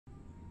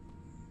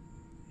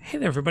Hey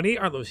there everybody,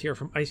 Arlos here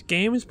from Ice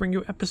Games, bring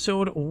you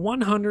episode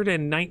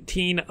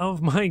 119 of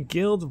my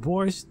Guild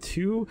Wars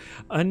 2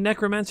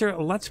 Necromancer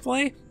Let's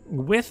Play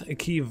with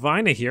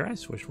Kivina here. I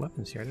switched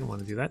weapons here, I didn't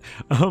want to do that.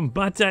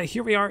 But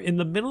here we are in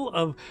the middle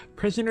of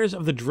Prisoners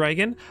of the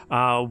Dragon.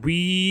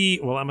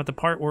 I'm at the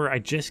part where I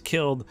just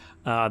killed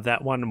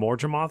that one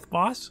Mordramoth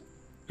boss.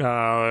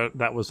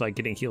 That was like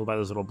getting healed by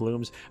those little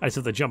blooms. I just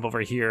have to jump over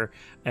here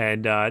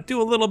and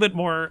do a little bit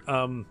more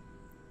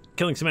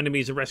killing some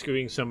enemies and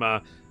rescuing some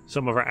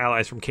of our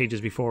allies from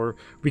cages before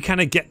we kind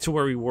of get to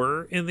where we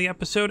were in the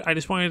episode. I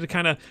just wanted to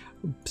kind of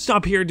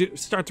stop here to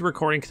start the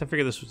recording because I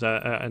figured this was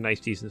a nice,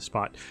 decent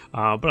spot.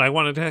 But I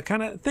wanted to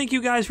kind of thank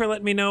you guys for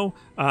letting me know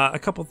a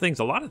couple things,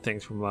 a lot of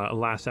things from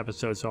last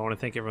episode. So I want to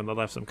thank everyone that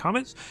left some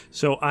comments.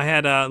 So I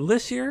had a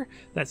list here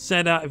that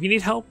said, if you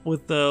need help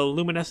with the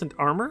luminescent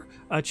armor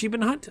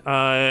achievement hunt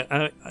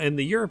in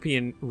the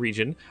European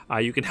region,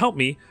 you can help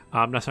me.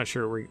 I'm not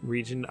sure what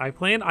region I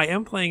play in. I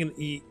am playing in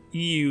the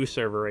EU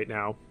server right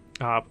now.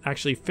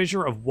 Actually,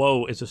 Fissure of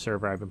Woe is a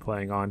server I've been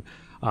playing on.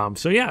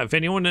 So yeah, if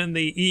anyone in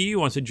the EU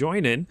wants to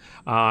join in,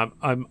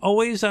 I'm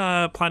always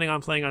planning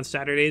on playing on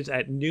Saturdays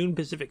at noon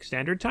Pacific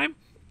Standard Time.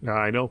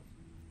 I know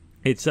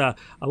it's a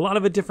lot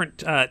of a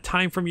different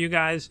time from you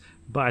guys,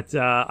 but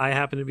I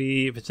happen to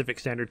be Pacific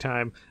Standard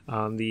Time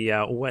on the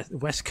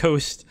west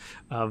coast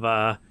of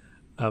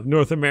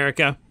North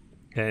America.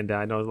 And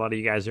I know a lot of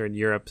you guys are in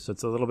Europe, so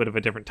it's a little bit of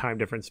a different time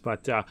difference.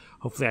 But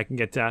hopefully I can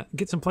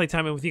get some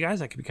playtime in with you guys.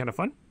 That could be kind of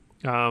fun.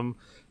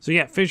 So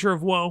yeah, Fissure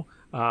of Woe,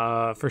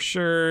 for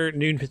sure,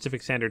 noon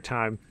Pacific Standard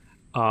Time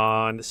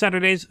on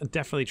Saturdays. I'm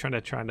definitely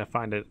trying to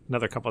find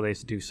another couple of days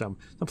to do some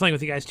playing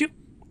with you guys too.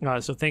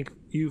 So thank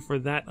you for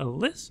that,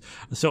 Alyssa.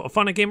 So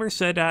Afana Gamer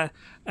said at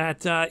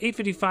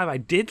 8:55 I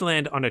did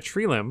land on a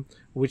tree limb,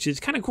 which is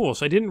kind of cool.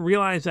 So I didn't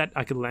realize that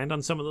I could land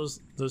on some of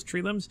those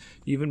tree limbs.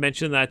 You even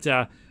mentioned that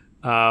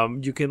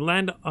you can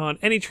land on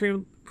any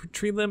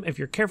tree limb if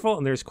you're careful,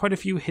 and there's quite a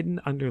few hidden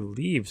under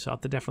leaves. So I'll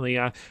have to definitely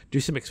do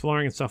some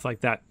exploring and stuff like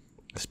that,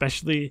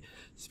 especially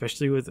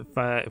with if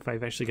I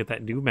eventually get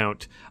that new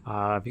mount.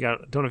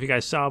 Don't know if you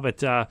guys saw, but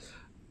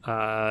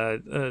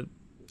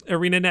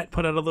ArenaNet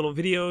put out a little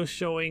video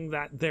showing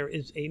that there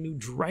is a new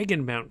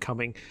dragon mount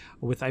coming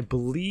with, I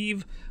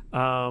believe,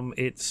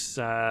 it's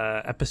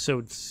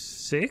episode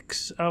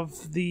 6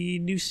 of the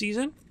new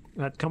season.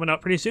 That's coming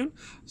out pretty soon.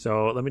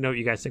 So let me know what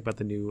you guys think about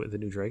the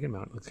new dragon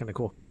mount. It looks kind of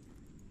cool.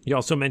 You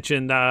also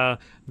mentioned that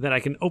I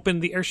can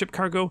open the airship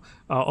cargo.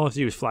 All I have to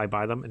do is fly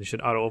by them, and it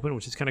should auto-open,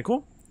 which is kind of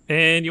cool.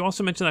 And you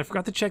also mentioned I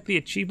forgot to check the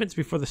achievements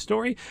before the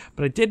story,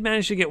 but I did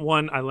manage to get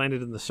one. I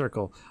landed in the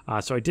circle.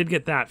 So I did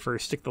get that for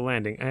Stick the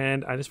Landing.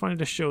 And I just wanted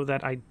to show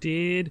that I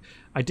did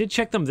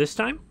check them this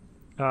time.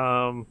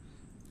 The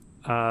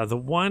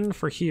one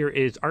for here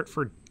is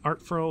Artful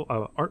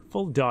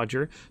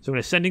Dodger. So when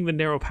ascending the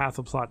narrow path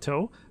of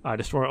plateau,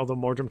 destroy all the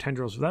Mordrum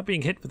tendrils without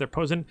being hit with their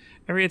poison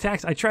area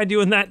attacks. I tried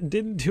doing that and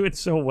didn't do it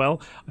so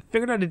well. I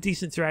figured out a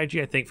decent strategy,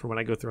 I think, for when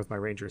I go through with my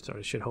rangers, so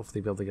I should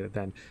hopefully be able to get it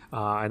then.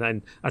 And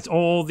then that's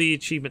all the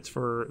achievements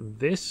for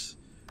this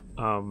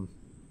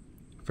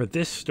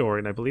story,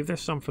 and I believe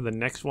there's some for the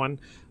next one.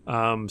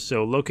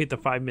 So locate the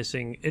 5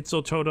 missing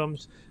Itzel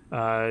totems.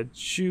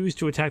 Choose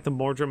to attack the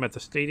Mordrum at the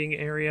staging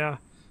area.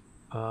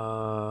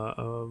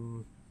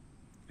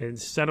 And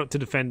set out to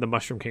defend the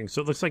Mushroom King.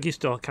 So it looks like you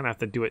still kind of have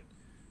to do it.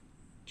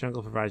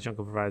 Jungle provides,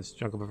 jungle provides,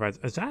 jungle provides.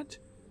 Is that?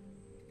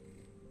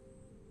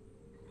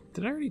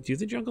 Did I already do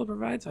the jungle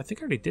provides? I think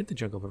I already did the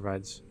jungle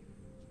provides.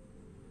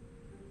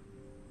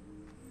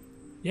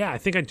 Yeah, I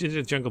think I did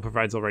the jungle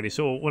provides already.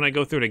 So when I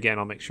go through it again,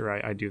 I'll make sure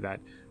I do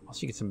that.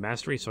 Also, you get some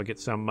mastery. So I get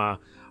some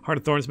Heart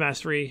of Thorns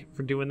mastery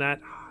for doing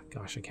that. Oh,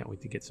 gosh, I can't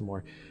wait to get some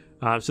more.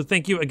 So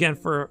thank you again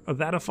for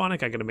that,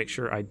 Aphonic. I got to make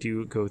sure I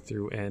do go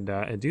through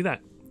and do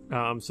that.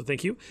 So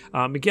thank you.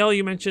 Miguel,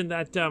 you mentioned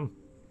that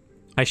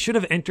I should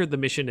have entered the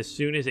mission as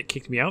soon as it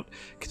kicked me out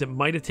because it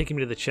might have taken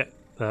me to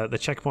the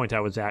checkpoint I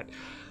was at.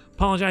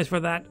 Apologize for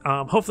that.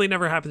 Hopefully it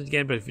never happens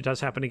again, but if it does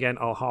happen again,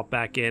 I'll hop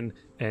back in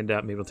and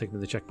maybe it'll take me to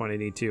the checkpoint I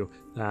need to.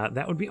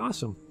 That would be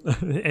awesome.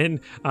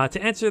 And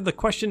to answer the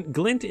question,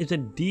 Glint is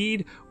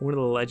indeed one of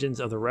the legends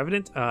of the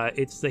Revenant.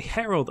 It's the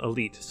Herald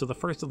Elite, so the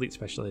first elite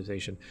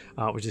specialization,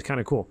 which is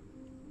kind of cool.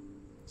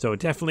 So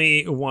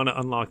definitely want to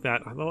unlock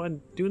that. Although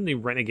I'm doing the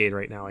Renegade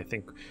right now, I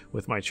think,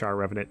 with my Char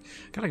Revenant.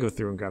 Gotta go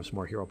through and grab some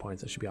more hero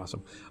points. That should be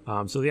awesome.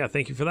 So yeah,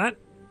 thank you for that.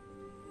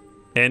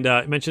 And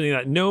mentioning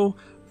that no,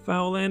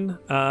 Fowlin,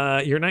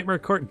 your Nightmare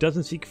Court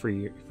doesn't seek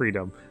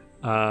freedom.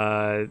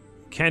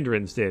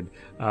 Kandrin's did.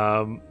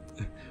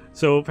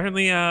 So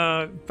apparently,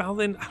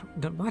 Fowlin,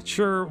 I'm not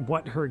sure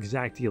what her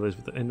exact deal is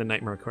in the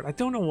Nightmare Court. I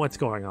don't know what's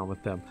going on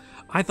with them.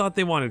 I thought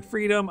they wanted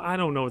freedom. I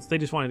don't know. They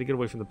just wanted to get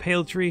away from the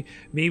Pale Tree.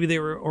 Maybe they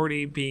were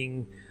already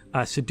being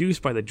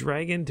seduced by the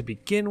dragon to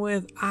begin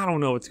with. I don't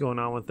know what's going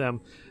on with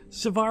them.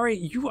 Savari,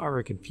 you are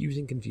a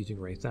confusing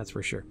race, that's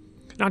for sure.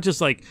 Not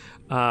just like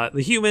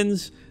the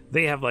humans.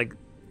 They have like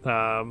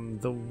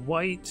the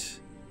white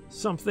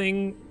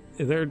something.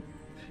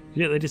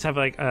 They just have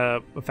like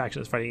a faction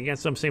that's fighting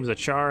against them. Same as the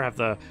Char have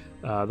the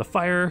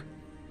fire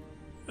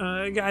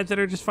guys that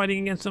are just fighting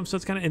against them. So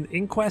it's kind of an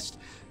inquest.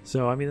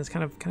 So I mean, that's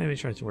kind of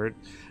interesting. Where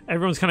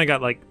everyone's kind of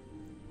got like,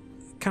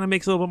 kind of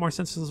makes a little bit more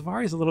sense. The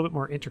Zavari is a little bit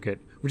more intricate,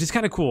 which is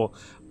kind of cool,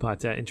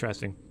 but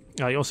interesting.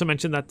 You also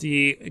mentioned that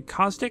the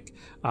Caustic,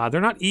 they're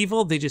not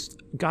evil. They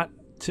just got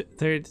to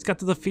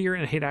the fear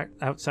and hate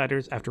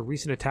outsiders after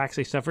recent attacks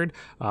they suffered.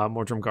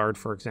 Mordrum Guard,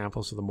 for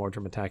example, so the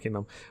Mordrum attacking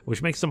them,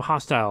 which makes them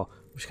hostile,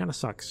 which kind of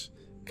sucks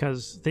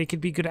because they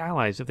could be good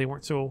allies if they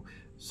weren't so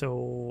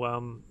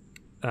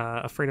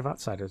afraid of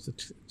outsiders.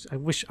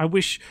 I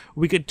wish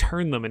we could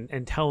turn them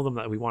and tell them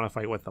that we want to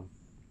fight with them.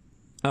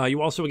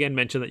 You also again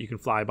mentioned that you can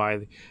fly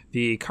by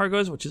the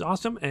cargoes, which is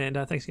awesome, and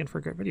thanks again for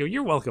a great video.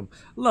 You're welcome.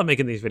 Love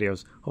making these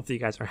videos. Hopefully you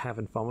guys are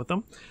having fun with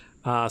them.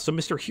 So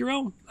Mr.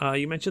 Hero,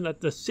 you mentioned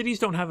that the cities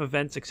don't have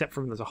events except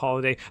for when there's a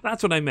holiday.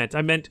 That's what I meant.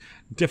 I meant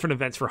different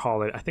events for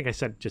holiday. I think I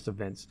said just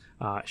events.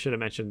 I should have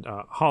mentioned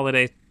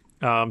holiday.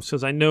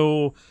 Because I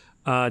know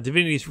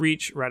Divinity's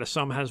Reach,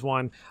 Radisum has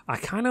one. I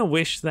kind of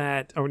wish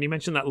that, or when you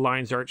mentioned that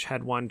Lion's Arch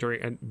had one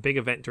during a big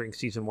event during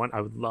Season 1,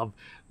 I would love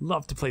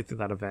to play through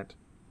that event.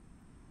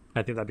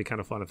 I think that'd be kind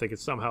of fun if they could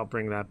somehow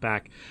bring that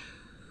back.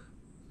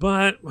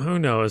 But who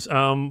knows?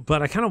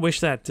 But I kind of wish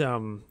that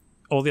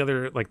all the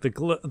other, like the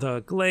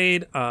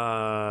Glade,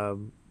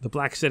 the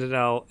Black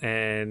Citadel,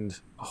 and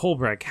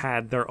Holbreck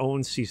had their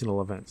own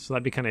seasonal events. So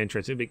that'd be kind of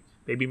interesting.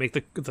 Maybe make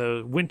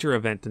the winter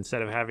event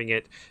instead of having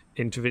it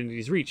in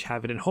Divinity's Reach,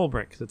 have it in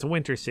Holbreck because it's a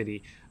winter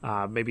city.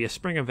 Maybe a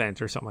spring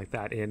event or something like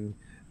that in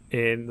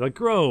the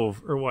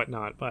Grove or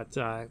whatnot. But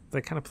they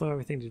kind of play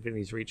everything to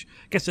Divinity's Reach.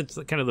 I guess it's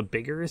kind of the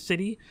bigger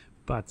city.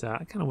 But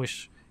I kind of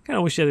wish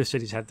the other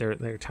cities had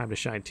their time to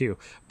shine too.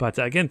 But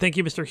again, thank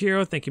you, Mr.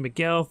 Hero. Thank you,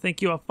 Miguel.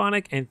 Thank you,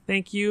 Alphonic. And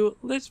thank you,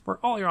 Liz, for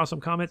all your awesome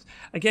comments.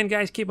 Again,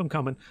 guys, keep them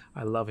coming.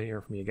 I love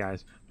hearing from you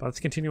guys. But let's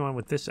continue on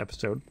with this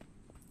episode.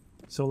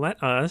 So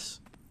let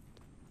us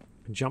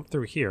jump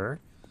through here.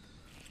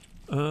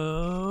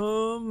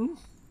 You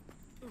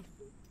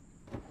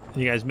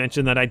guys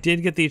mentioned that I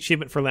did get the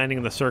achievement for landing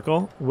in the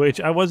circle, which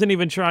I wasn't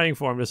even trying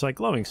for. I'm just like,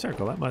 glowing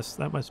circle. That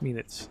must mean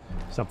it's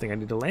something I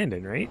need to land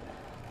in, right?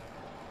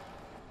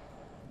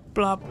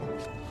 Blop.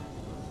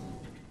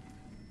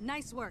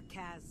 Nice work,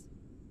 Kaz.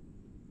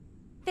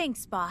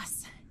 Thanks,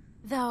 boss.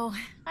 Though,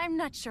 I'm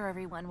not sure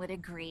everyone would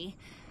agree.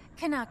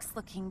 Canuck's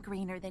looking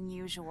greener than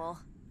usual.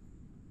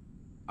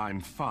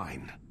 I'm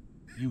fine.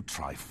 You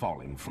try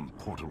falling from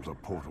portal to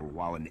portal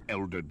while an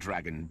elder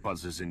dragon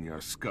buzzes in your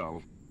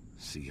skull.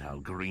 See how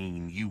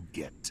green you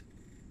get.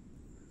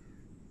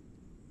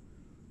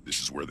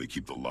 This is where they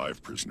keep the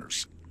live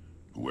prisoners.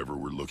 Whoever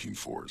we're looking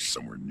for is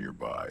somewhere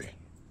nearby.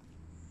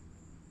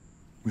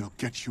 We'll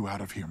get you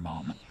out of here,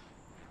 Mom.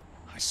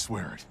 I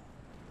swear it.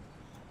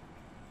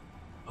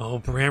 Oh,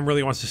 Bram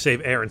really wants to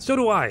save Air, and so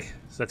do I.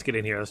 So let's get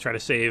in here. Let's try to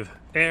save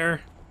Air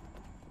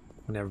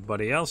and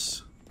everybody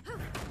else.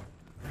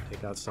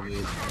 Take out some of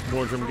these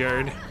Mordrum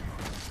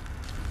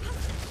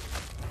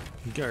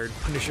Guard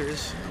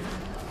Punishers.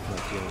 I'm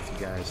not dealing with you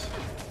guys.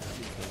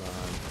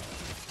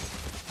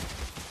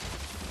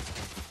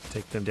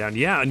 Take them down.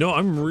 Yeah, no,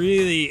 I'm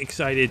really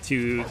excited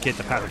to get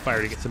the Path of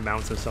Fire to get some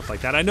mounts and stuff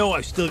like that. I know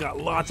I've still got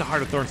lots of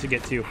Heart of Thorns to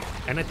get to,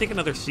 and I think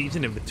another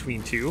season in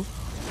between too.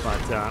 But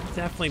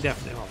definitely.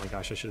 Oh my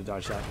gosh, I should have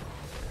dodged that.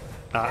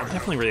 I'm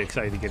definitely really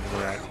excited to get into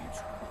that.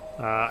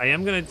 I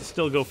am gonna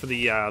still go for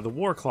the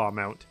Warclaw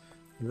mount.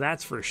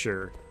 That's for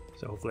sure.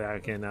 So hopefully I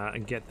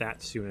can get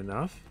that soon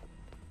enough.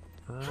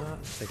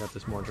 Let's take out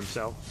this Mordrum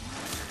cell.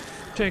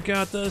 Take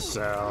out the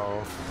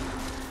cell.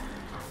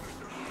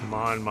 Come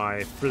on,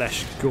 my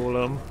flesh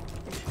golem.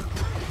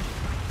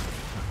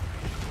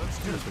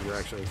 That's what you're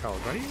actually called,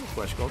 right?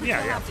 Flesh golem.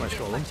 Yeah, flesh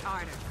golem.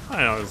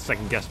 I know, I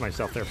second guessed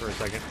myself there for a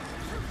second.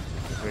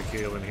 Quick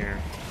heal in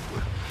here.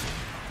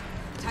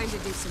 Time to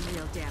do some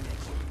real damage.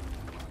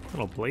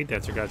 Little blade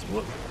dancer, guys.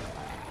 Whoop.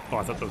 Oh,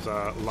 I thought that was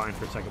a line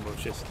for a second, but it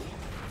was just.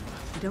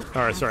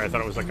 Or sorry, I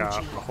thought it was like a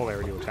whole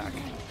area to attack.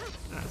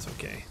 That's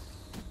okay.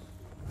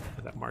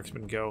 Let that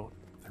marksman go.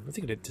 I'm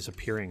really good at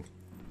disappearing.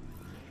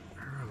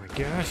 Oh my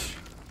gosh.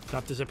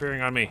 Stop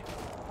disappearing on me.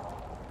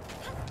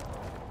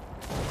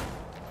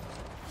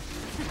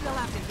 They'll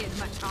have to hit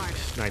much harder.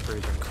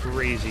 Snipers are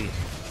crazy.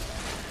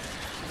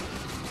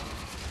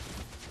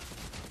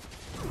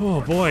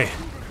 Oh boy.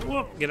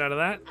 Whoop, get out of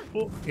that.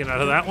 Whoop, get out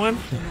of that one.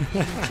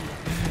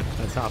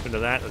 Let's hop into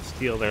that. Let's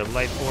steal their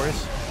light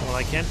force while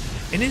I can.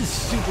 It is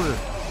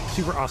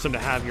super awesome to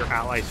have your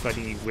allies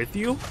fighting with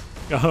you.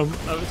 I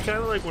was kind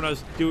of like when I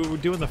was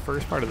doing the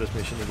first part of this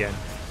mission again.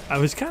 I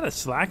was kind of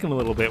slacking a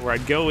little bit where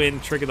I'd go in,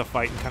 trigger the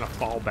fight, and kind of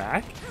fall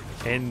back.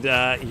 And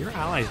your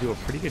allies do a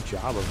pretty good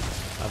job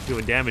of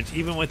doing damage.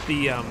 Even with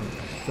the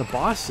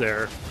boss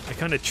there, I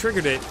kind of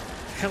triggered it,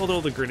 held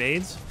all the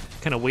grenades,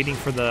 kind of waiting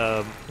for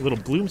the little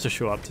blooms to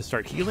show up to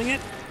start healing it,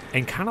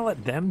 and kind of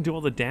let them do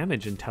all the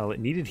damage until it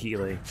needed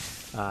healing.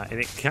 And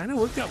it kind of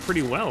worked out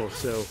pretty well.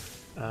 So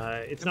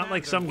it's not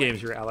like some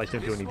games your allies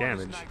don't do any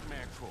damage.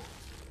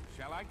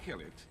 Shall I kill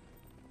it?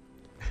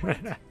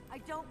 I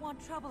don't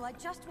want trouble. I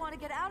just want to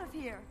get out of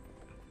here.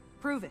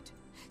 Prove it.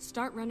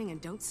 Start running and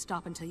don't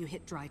stop until you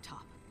hit dry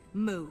top.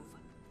 Move.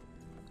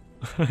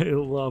 I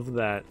love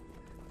that.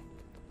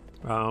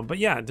 But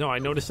yeah, no, I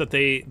noticed that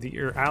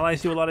your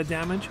allies do a lot of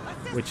damage,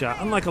 which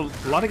unlike a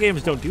lot of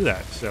games don't do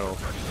that. So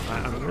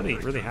I'm really,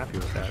 really happy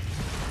with that.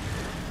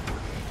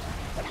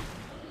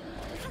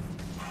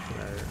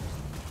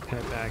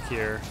 Head back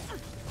here.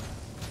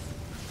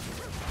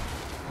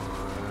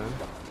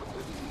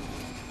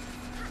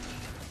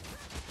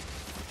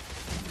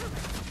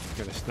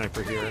 Got a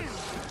sniper here.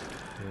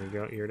 There you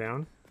go. You're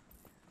down.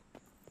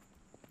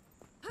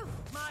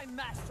 My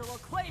master will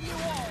claim you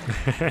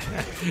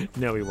all.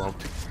 No, he won't.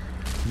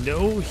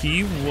 No,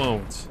 he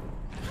won't.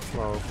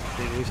 Well,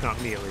 at least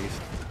not me, at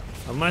least.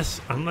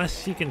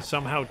 Unless he can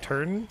somehow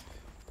turn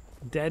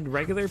dead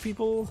regular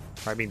people.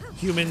 I mean,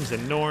 humans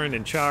and Norn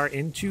and Char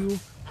into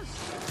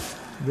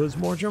those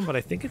Mordrum, but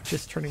I think it's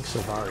just turning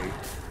Silvari.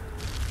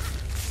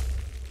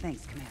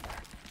 Thanks, Commander.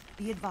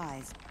 Be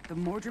advised, the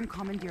Mordrum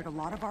commandeered a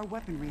lot of our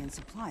weaponry and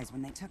supplies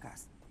when they took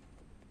us.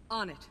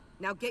 On it.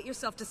 Now get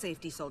yourself to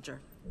safety,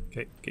 soldier.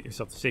 Okay, get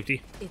yourself to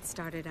safety. It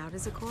started out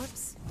as a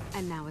corpse,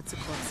 and now it's a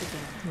corpse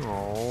again.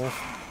 Aww.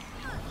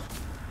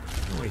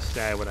 Always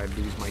sad when I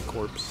lose my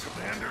corpse.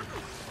 Commander,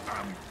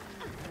 I'm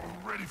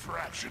ready for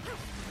action.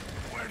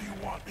 Where do you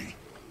want me?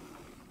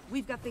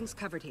 We've got things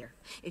covered here.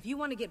 If you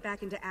want to get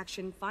back into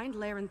action, find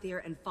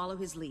Larenthir and follow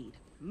his lead.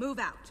 Move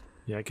out.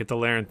 Yeah, get the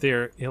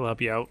Larenthir. He'll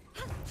help you out.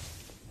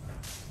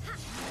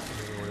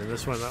 And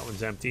this one, that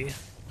one's empty.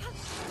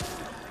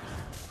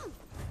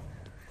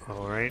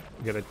 Alright,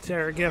 we got a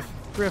Terra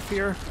Griff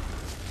here.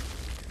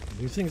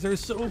 These things are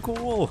so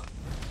cool.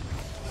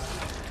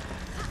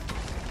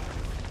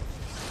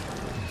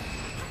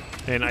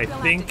 And I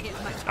think,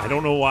 I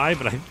don't know why,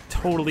 but I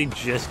totally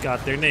just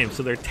got their name.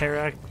 So they're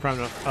Terra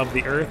of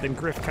the Earth and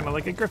Griff, kind of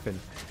like a griffin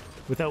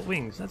without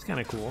wings. That's kind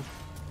of cool.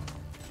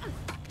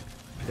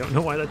 I don't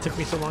know why that took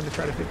me so long to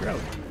try to figure out.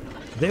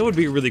 They would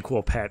be a really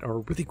cool pet or a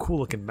really cool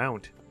looking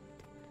mount.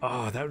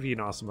 Oh, that would be an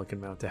awesome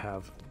looking mount to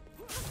have.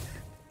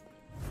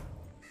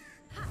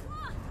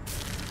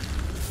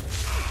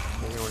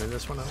 Anyone in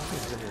this one? I don't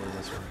think there's anyone in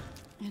this one.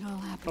 It all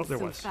happened there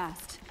so was.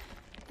 fast.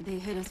 They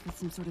hit us with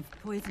some sort of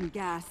poison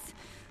gas.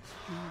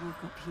 And I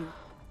woke up here.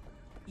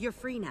 You're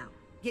free now.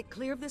 Get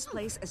clear of this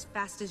place as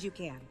fast as you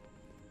can.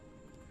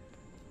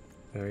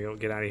 There we go.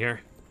 Get out of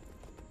here.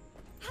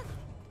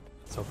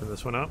 Let's open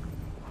this one up.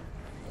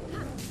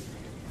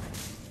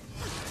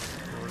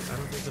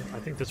 I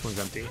think this one's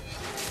empty.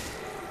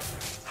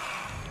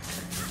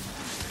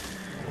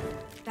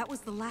 That was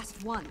the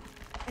last one.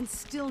 And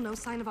still no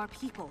sign of our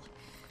people.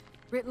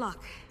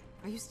 Ritlock,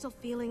 are you still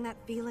feeling that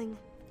feeling?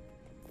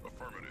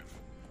 Affirmative.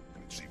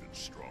 And it's even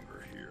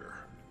stronger here.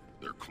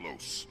 They're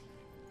close.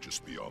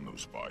 Just beyond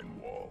those vine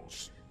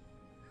walls.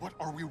 What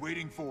are we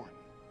waiting for?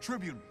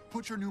 Tribune,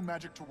 put your new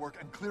magic to work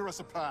and clear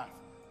us a path.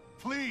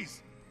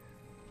 Please!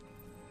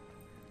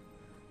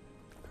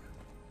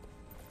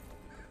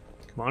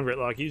 Come on,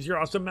 Ritlock, use your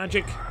awesome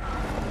magic.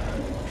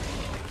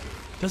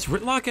 Does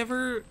Ritlock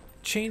ever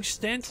change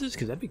stances?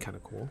 Because that'd be kind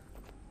of cool.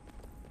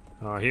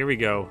 Oh, here we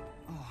go.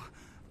 Oh,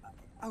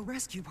 a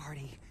rescue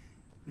party.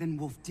 Then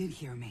Wolf did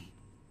hear me.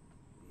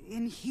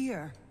 In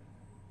here,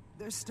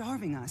 they're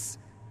starving us.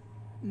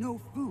 No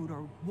food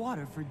or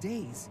water for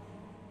days.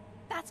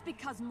 That's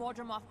because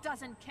Mordremoth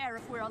doesn't care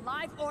if we're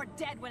alive or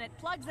dead when it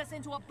plugs us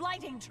into a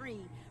blighting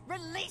tree.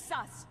 Release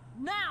us!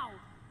 Now!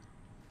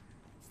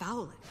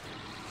 Foul it.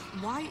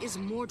 Why is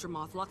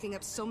Mordremoth locking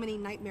up so many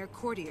nightmare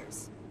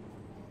courtiers?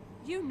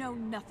 You know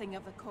nothing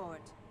of the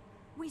court.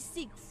 We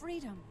seek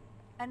freedom,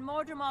 and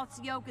Mordremoth's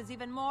yoke is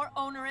even more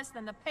onerous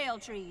than the Pale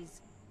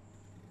Trees.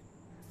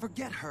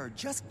 Forget her,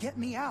 just get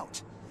me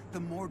out. The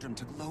Mordrum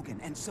took Logan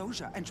and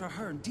Soja and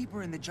Traherne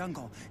deeper in the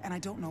jungle, and I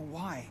don't know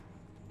why.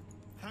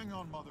 Hang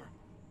on, Mother.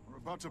 We're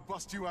about to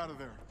bust you out of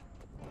there.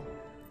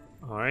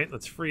 Alright,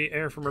 let's free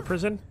Air from her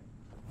prison.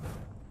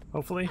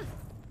 Hopefully.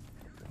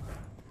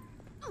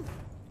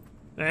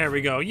 There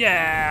we go.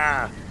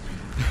 Yeah!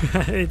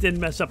 It didn't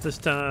mess up this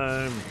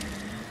time.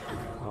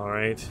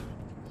 Alright.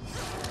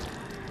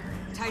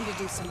 Time to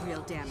do some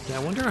real damage. Yeah,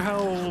 I wonder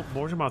how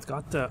Mordremoth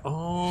got the...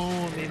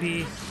 Oh,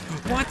 maybe...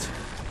 What?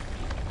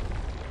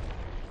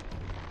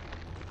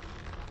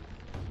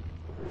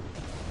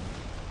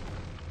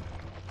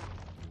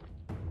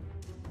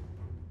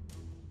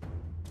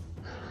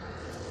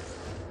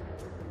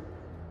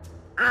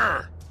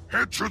 Air!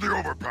 Head to the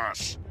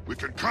overpass. We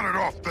can cut it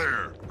off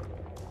there.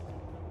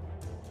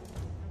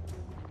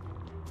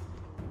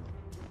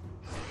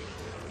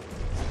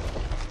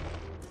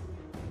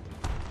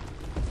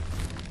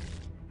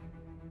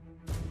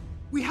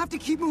 We have to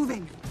keep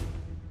moving.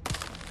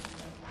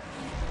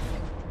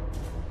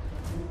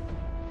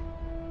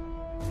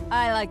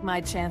 I like my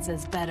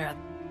chances better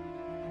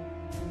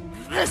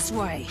this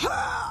way.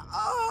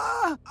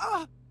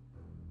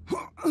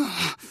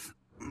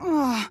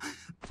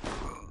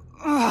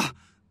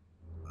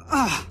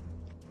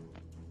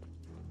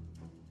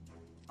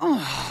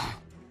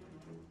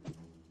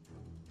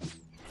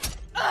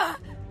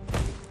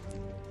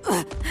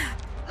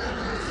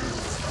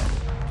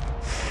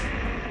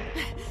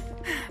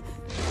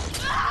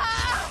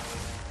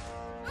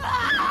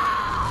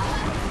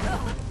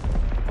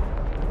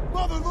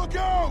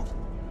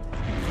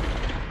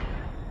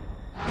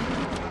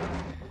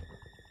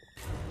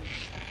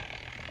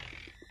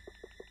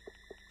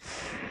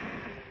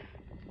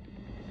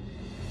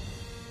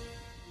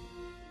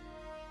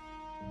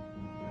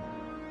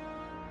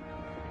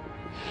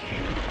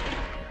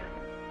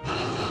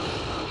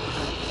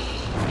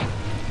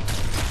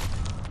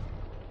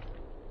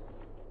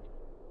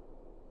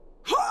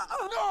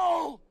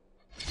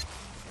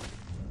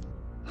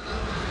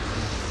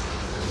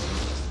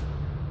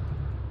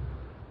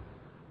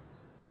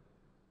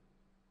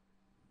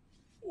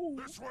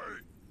 This way!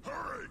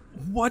 Hurry!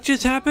 What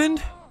just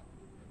happened?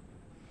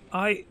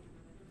 I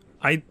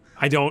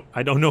don't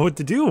know what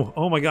to do.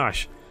 Oh my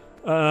gosh.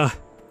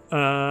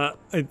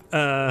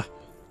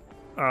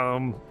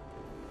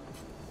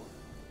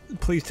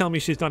 Please tell me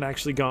she's not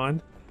actually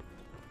gone.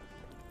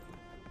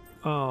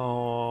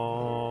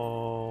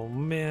 Oh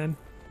man.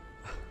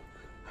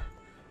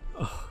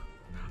 Oh,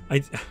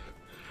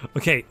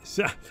 okay,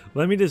 so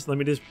let me just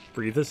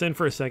breathe this in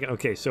for a second.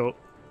 Okay, so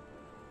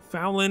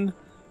Fallon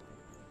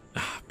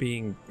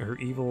being her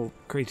evil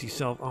crazy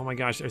self. Oh my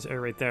gosh, there's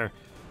air right there.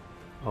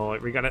 Oh,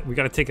 we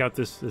gotta take out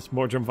this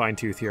Mordrum Vine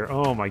Tooth here.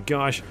 Oh my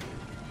gosh.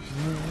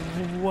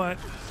 What?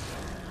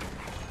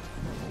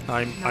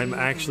 I'm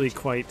actually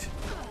quite.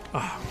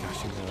 Oh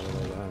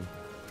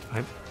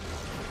gosh,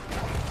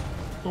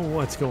 oh,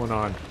 what's going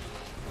on?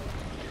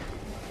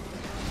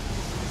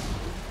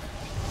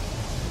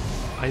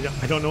 I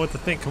don't know what to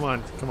think. Come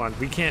on.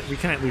 We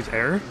can't lose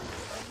air.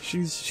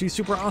 She's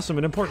super awesome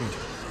and important.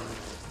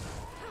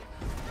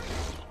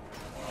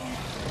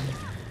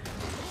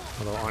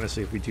 Although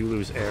honestly, if we do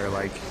lose air,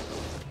 like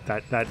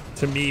that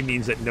to me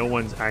means that no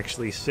one's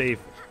actually safe.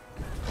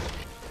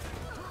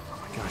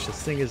 Oh my gosh,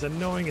 this thing is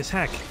annoying as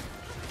heck.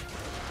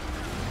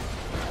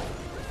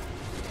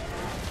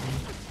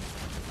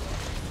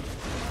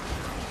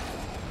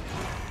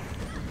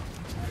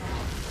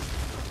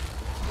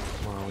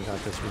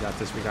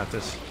 We got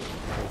this.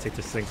 I'll take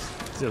this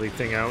silly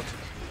thing out.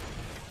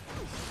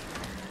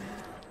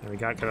 There we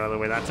got it out of the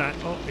way that time.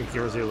 Oh, it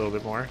heals you a little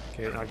bit more.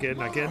 Okay,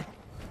 not good.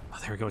 Oh,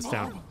 there we go, it's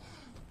down.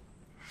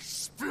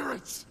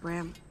 Spirits!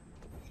 Bram,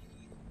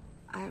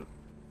 I'm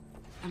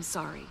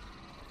sorry.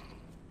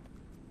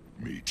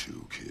 Me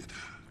too, kid.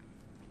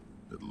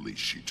 At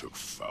least she took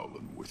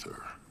Fallon with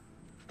her.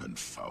 And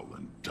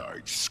Fallon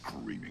died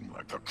screaming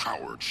like the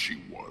coward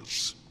she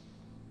was.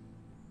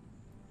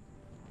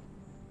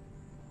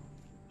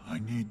 I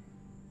need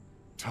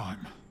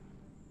time.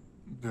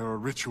 There are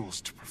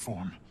rituals to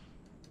perform.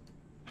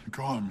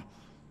 Gone.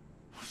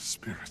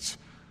 Spirits.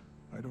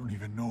 I don't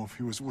even know if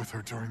he was with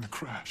her during the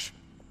crash.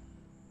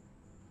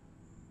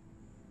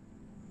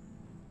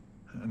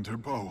 And her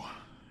bow.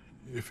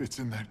 If it's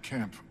in that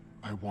camp,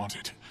 I want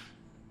it.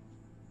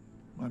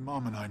 My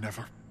mom and I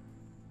never...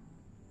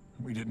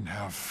 We didn't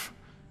have...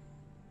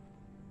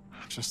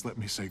 Just let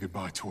me say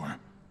goodbye to her.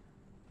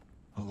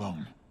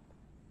 Alone.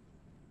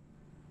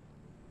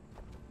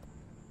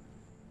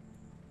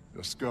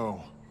 Just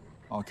go.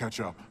 I'll catch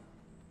up.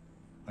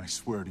 I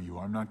swear to you,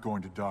 I'm not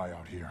going to die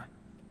out here.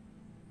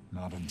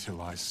 Not until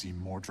I see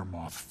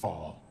Mordremoth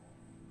fall.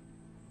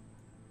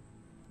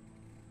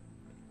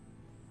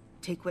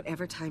 Take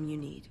whatever time you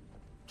need.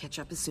 Catch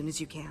up as soon as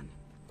you can.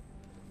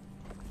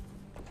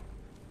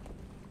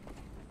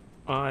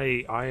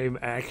 I'm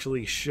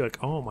actually shook.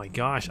 Oh my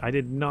gosh, I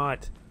did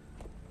not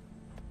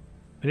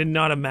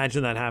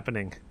imagine that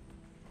happening.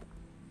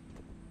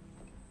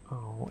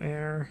 Oh,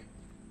 air.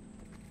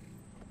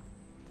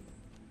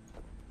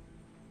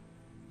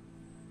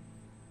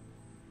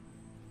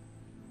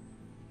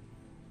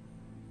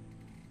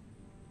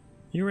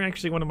 You were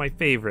actually one of my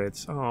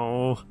favorites.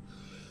 Oh.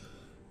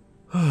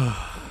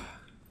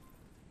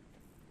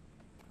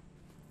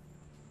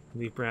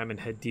 Leave Bram and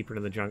head deeper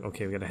into the jungle.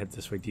 Okay, we gotta head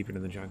this way deeper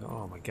into the jungle.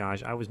 Oh my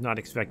gosh, I was not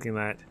expecting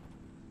that.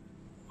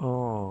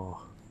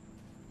 Oh.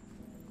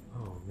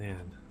 Oh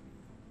man.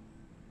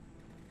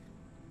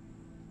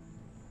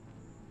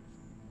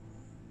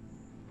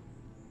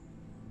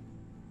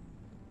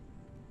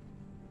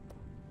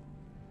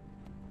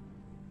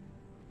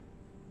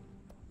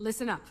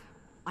 Listen up.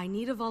 I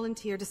need a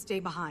volunteer to stay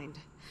behind.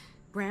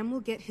 Bram will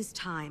get his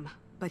time,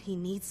 but he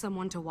needs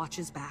someone to watch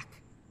his back.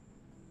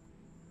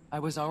 I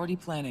was already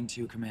planning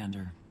to,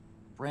 Commander.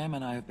 Bram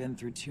and I have been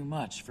through too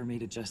much for me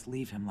to just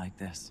leave him like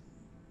this.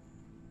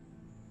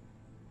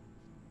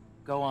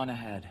 Go on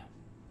ahead.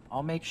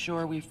 I'll make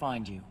sure we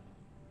find you.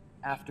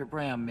 After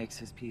Bram makes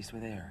his peace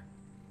with air.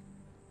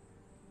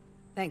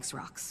 Thanks,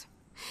 Rox.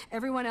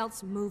 Everyone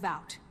else move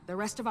out. The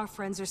rest of our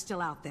friends are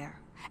still out there.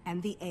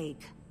 And the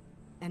egg.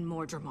 And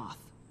Mordremoth.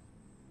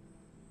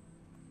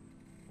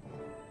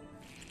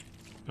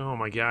 Oh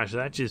my gosh,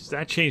 that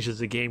changes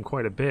the game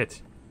quite a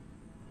bit.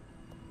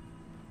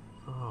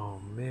 Oh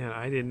man,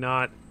 I did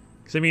not.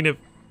 Because I mean, if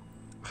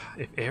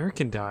Eric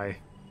can die,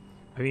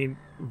 I mean,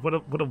 what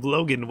of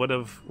Logan? What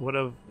of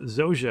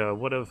Zoja?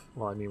 What of?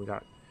 Well, I mean, we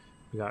got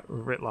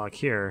Ritlock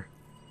here.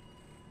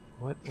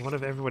 What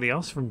of everybody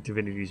else from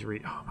Divinity's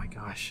Reach? Oh my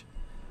gosh.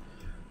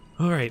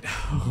 All right.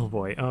 Oh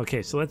boy.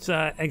 Okay, so let's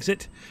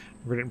exit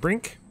Verdant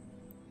Brink.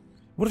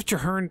 What if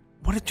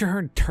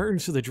Traherne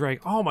turns to the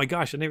drag? Oh my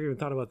gosh, I never even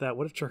thought about that.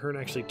 What if Traherne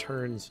actually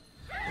turns?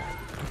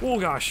 Oh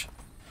gosh.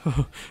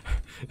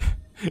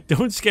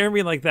 Don't scare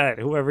me like that,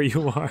 whoever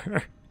you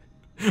are.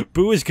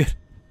 Boo is good.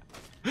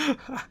 I'm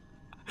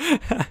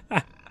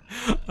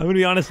gonna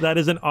be honest, that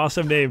is an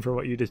awesome name for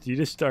what you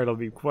just startled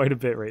me quite a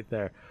bit right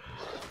there.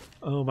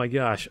 Oh my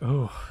gosh.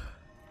 Oh.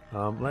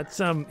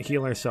 Let's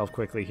heal ourselves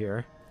quickly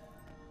here.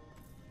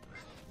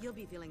 You'll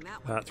be feeling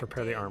that one Let's for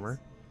repair the days. armor.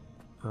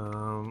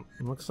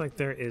 Looks like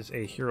there is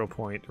a hero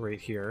point right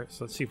here.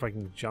 So let's see if I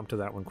can jump to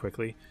that one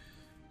quickly.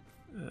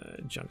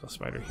 Jungle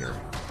spider here.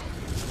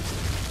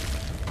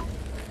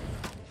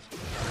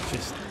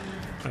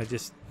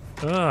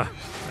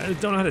 I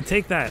don't know how to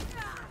take that.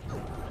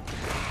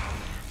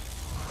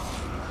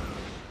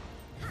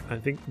 I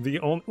think the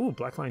only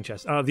black lion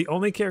chest. The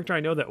only character I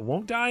know that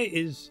won't die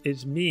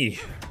is me,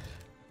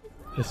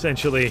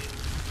 essentially.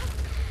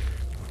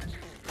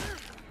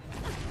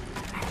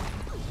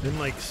 Been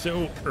like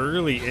so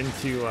early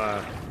into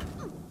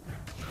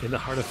in the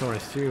Heart of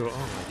Thorns too.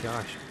 Oh my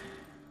gosh.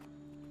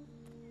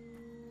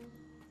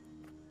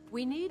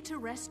 We need to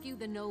rescue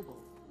the noble,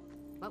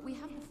 but we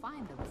have to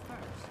find them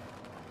first.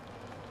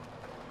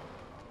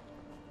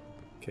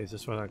 Okay, is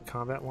this one a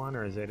combat one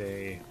or is it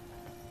a?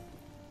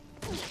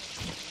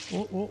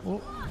 Oh,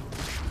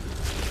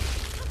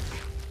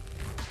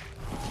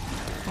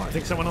 I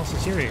think someone else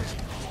is here.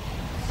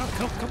 Oh, a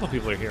couple of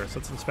people are here, so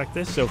let's inspect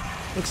this. So,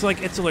 looks like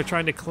Itzel are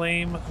trying to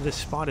claim this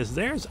spot as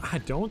theirs. I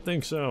don't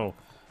think so.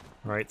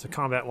 All right, it's a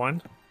combat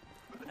one.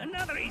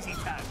 Another easy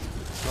tug.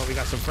 Oh, we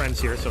got some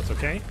friends here, so it's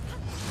okay.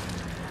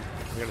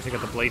 We gotta take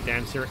out the Blade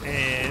Dancer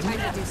and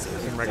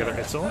some regular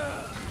Itzel.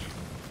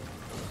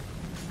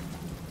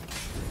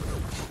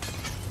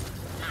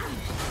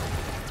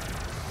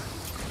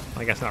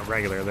 I guess not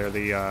regular, they're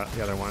the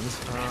other ones.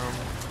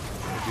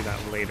 We'll do that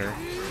later.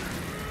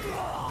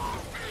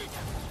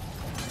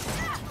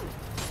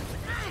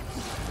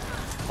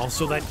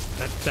 Also,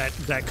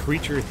 that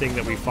creature thing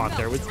that we fought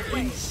there was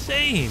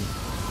insane.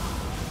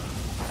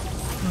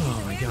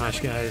 Oh my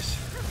gosh, guys.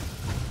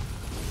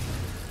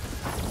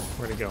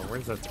 Where'd it go?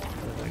 Where'd that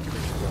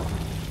creature go?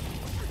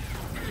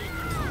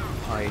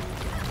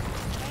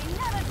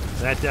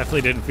 That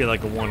definitely didn't feel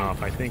like a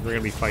one-off. I think we're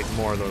gonna be fighting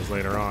more of those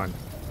later on.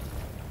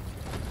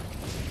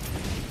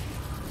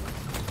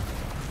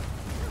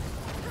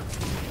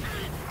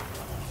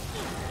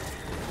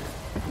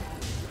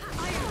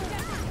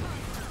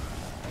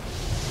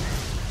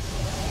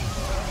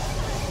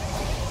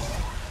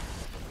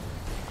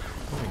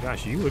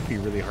 Gosh, you would be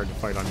really hard to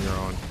fight on your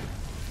own.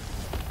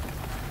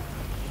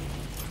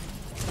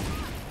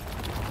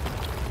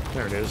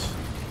 There it is.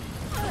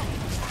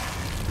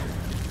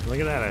 Look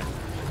at that.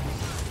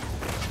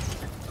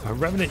 A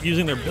Revenant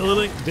using their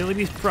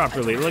abilities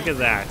properly. Look at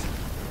that.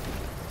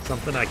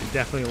 Something I can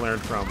definitely learn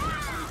from.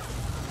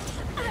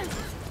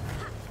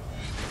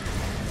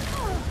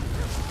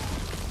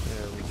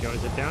 There we go.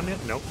 Is it down yet?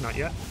 Nope, not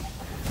yet.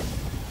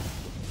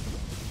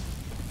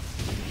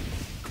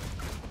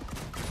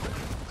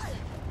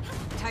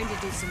 Time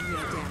to do some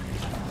real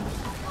damage.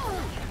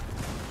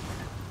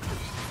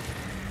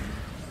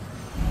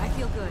 I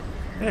feel good.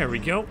 There we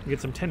go. We get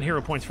some 10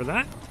 hero points for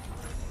that.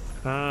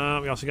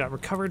 We also got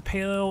recovered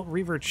Pale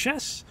Reaver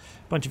chests,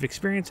 a bunch of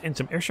experience, and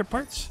some airship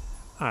parts.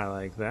 I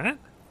like that.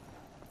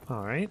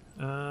 All right.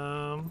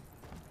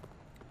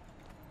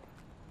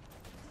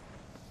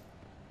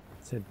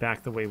 Let's head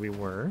back the way we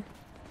were.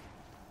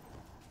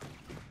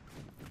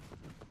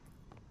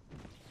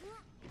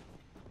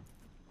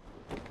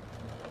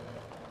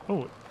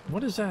 Oh,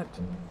 what is that?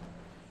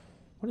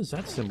 What does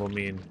that symbol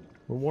mean?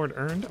 Reward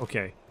earned?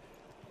 Okay.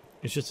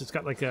 It's just, it's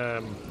got like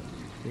the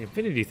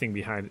infinity thing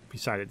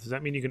beside it. Does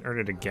that mean you can earn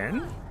it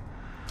again?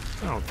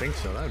 I don't think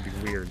so. That would be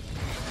weird.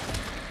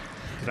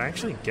 Did I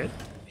actually get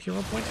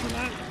hero points for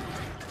that?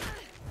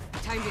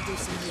 Time to do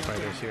some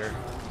spiders here.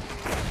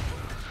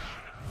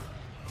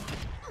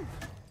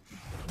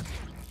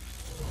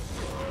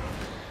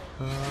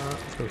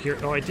 Let's go here.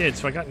 Oh, I did.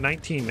 So I got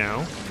 19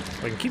 now.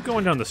 So I can keep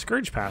going down the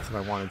Scourge path if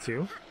I wanted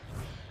to.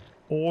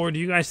 Or do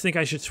you guys think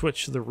I should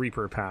switch to the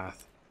Reaper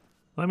path?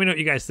 Let me know what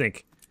you guys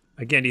think.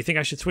 Again, do you think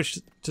I should switch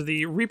to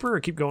the Reaper or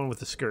keep going with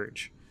the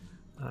Scourge?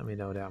 Let me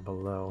know down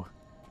below.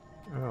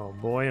 Oh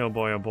boy, oh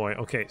boy, oh boy.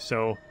 Okay,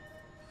 so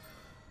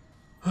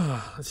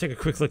let's take a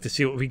quick look to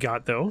see what we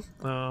got, though.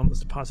 Let's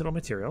deposit all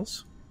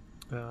materials.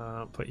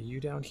 Put you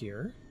down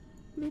here.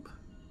 Bloop.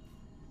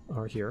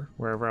 Or here,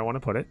 wherever I want to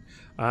put it.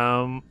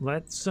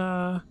 Let's...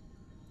 Oh,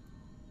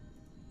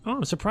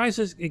 I'm surprised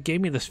it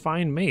gave me this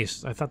fine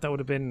mace. I thought that would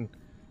have been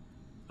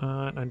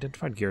an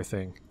identified gear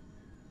thing.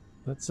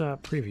 Let's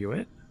preview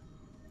it.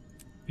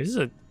 This is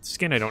a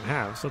skin I don't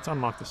have, so let's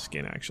unlock the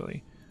skin,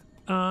 actually.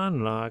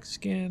 Unlock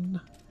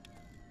skin.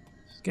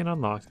 Skin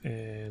unlocked,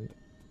 and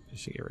I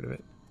should get rid of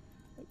it.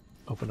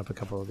 Open up a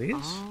couple of these.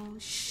 Oh,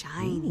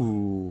 shiny.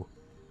 Ooh.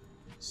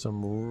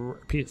 Some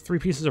 3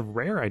 pieces of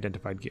rare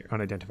unidentified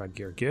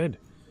gear. Good.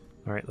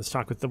 All right, let's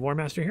talk with the War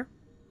Master here.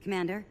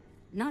 Commander,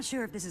 not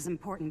sure if this is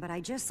important, but I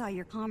just saw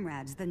your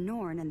comrades, the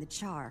Norn and the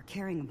Char,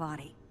 carrying a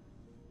body.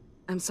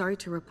 I'm sorry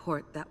to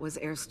report that was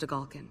Heir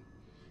Stagalkin.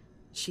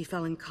 She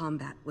fell in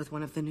combat with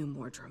one of the new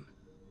Mordrum.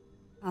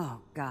 Oh,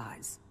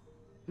 gods.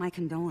 My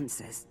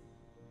condolences.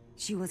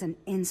 She was an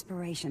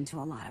inspiration to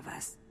a lot of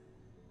us.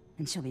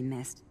 And she'll be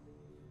missed.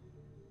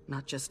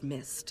 Not just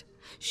missed.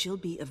 She'll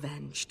be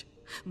avenged.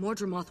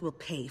 Mordremoth will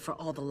pay for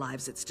all the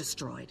lives it's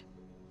destroyed.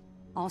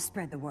 I'll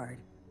spread the word.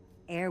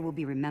 Heir will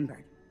be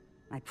remembered.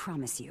 I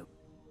promise you.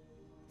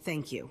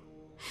 Thank you.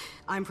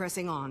 I'm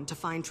pressing on to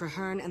find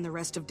Traherne and the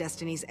rest of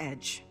Destiny's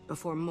Edge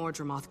before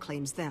Mordremoth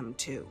claims them,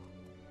 too.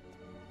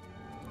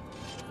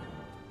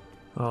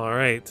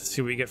 Alright, let's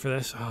see what we get for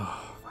this.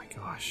 Oh my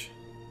gosh.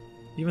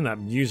 Even that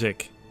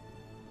music.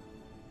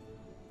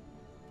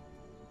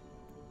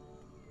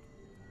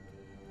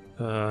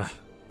 I'm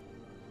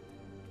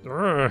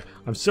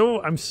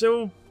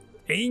so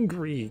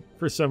angry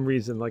for some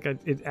reason. Like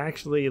it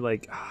actually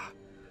like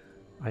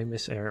I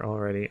miss air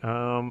already.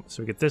 So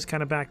we get this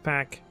kind of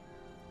backpack,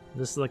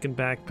 this looking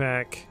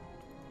backpack,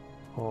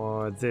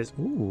 or this.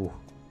 Ooh,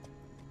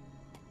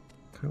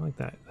 kind of like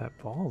that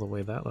ball. The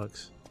way that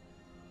looks.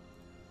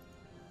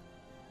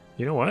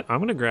 You know what? I'm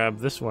gonna grab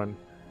this one.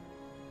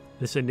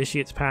 This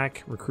Initiates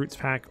pack, Recruits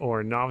pack,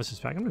 or Novices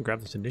pack. I'm gonna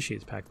grab this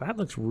Initiates pack. That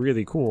looks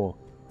really cool.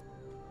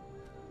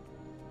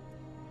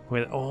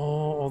 Wait,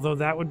 oh, although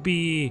that would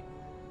be...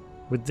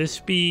 Would this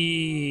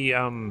be...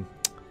 from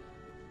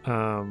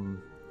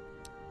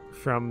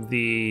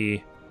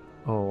the...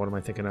 Oh, what am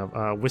I thinking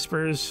of?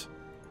 Whispers,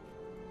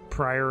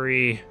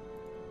 Priory,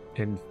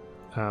 and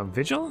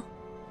Vigil?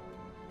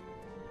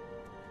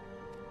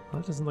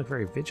 Well, that doesn't look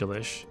very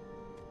Vigil-ish.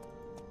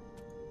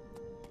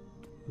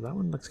 That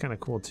one looks kind of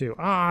cool too.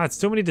 Ah, it's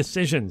so many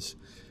decisions.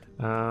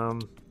 You know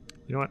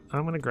what?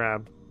 I'm gonna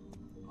grab.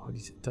 Oh,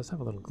 it does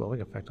have a little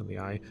glowing effect on the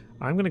eye.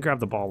 I'm gonna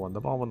grab the ball one.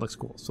 The ball one looks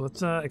cool. So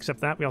let's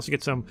accept that. We also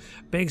get some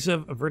bags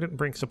of Verdant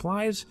Brink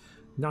supplies,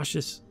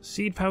 nauseous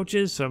seed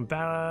pouches, some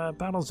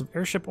bottles of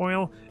airship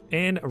oil,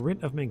 and a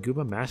writ of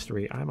Manguba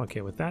mastery. I'm okay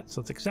with that.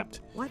 So let's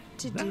accept. What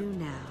to do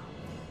now?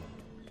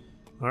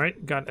 All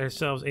right, got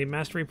ourselves a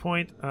mastery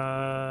point.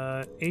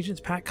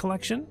 Agents pack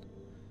collection.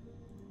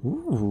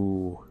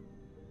 Ooh.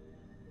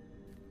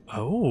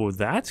 Oh,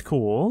 that's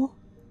cool.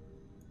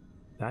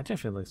 That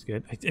definitely looks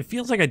good. It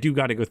feels like I do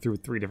got to go through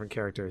 3 different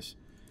characters.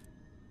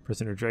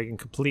 Prisoner Dragon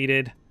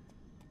completed.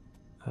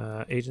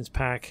 Agents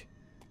pack.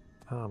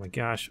 Oh my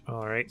gosh.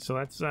 All right, so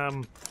let's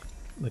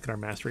look at our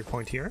mastery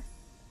point here.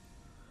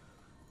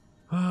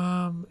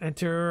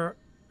 Enter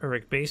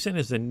Eric Basin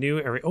is the new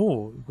area.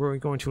 Oh, we're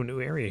going to a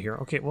new area here.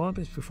 Okay, well,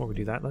 before we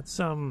do that, let's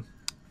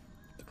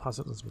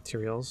deposit those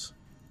materials.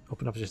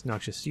 Open up this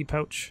noxious seed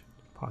pouch.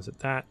 Deposit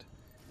that.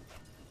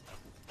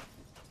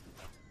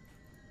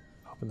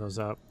 Open those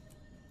up.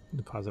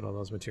 Deposit all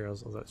those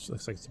materials. Oh, that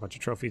looks like it's a bunch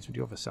of trophies. We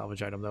do have a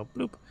salvage item though.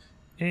 Bloop.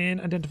 And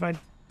identified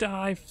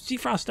dye. Sea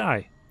frost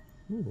dye.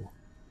 Ooh.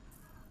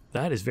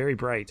 That is very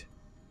bright.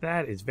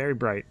 That is very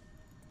bright.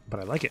 But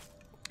I like it.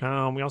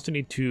 We also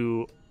need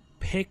to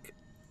pick,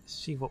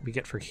 see what we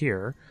get for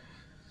here.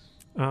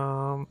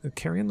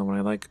 Carrying the one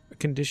I like.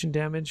 Condition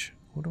damage.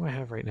 What do I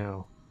have right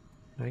now?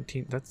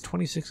 19. That's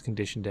 26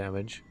 condition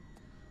damage.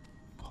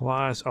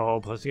 Plus,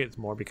 plus it gets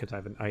more because I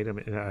have an item,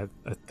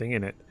 a thing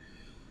in it.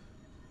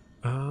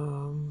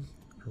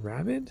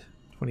 Rabid?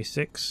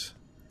 26.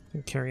 I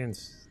think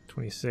Carrion's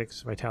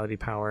 26. Vitality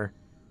power.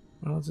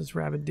 What else does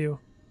Rabid do?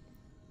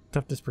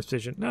 Toughness,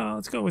 precision. No,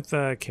 let's go with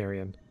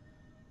Carrion.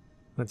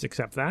 Let's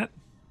accept that.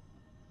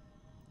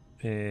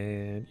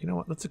 And you know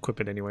what? Let's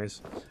equip it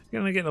anyways.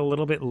 You're gonna get a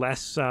little bit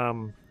less,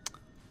 but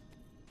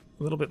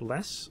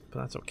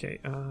that's okay.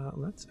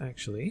 Let's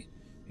actually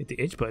hit the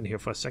H button here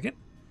for a second.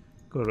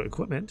 Go to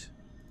equipment.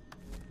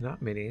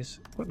 Not minis.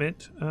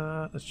 Equipment.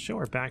 Let's show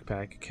our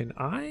backpack. Can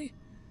I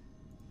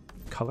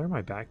color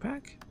my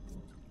backpack?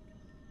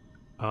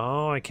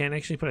 Oh, I can't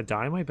actually put a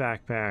dye in my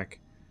backpack.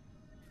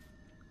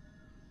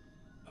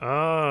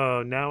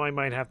 Oh, now I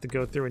might have to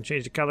go through and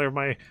change the color of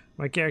my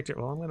character.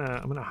 Well, I'm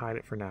gonna hide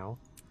it for now.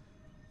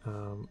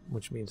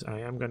 Which means I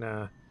am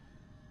gonna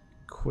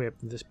equip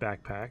this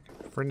backpack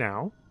for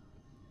now.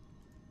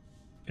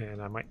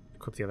 And I might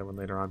equip the other one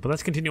later on. But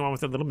let's continue on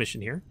with the little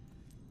mission here.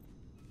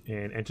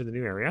 And enter the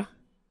new area.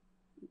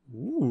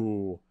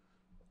 Ooh.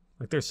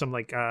 Like there's some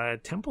like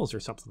temples or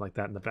something like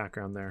that in the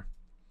background there.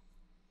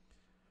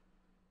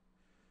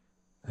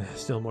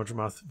 Still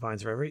Mordremoth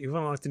vines forever. You've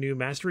unlocked a new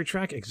mastery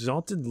track,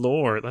 Exalted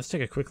Lore. Let's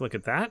take a quick look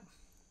at that.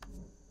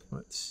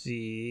 Let's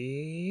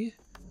see.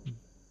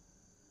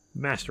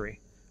 Mastery.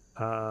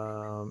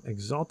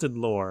 Exalted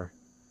Lore.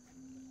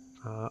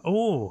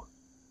 Oh,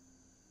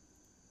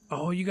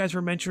 you guys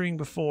were mentioning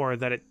before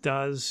that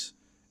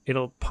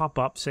it'll pop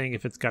up saying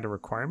if it's got a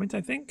requirement,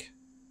 I think.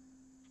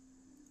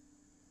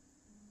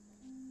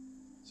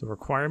 So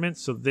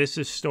requirements, so this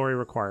is story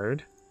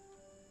required.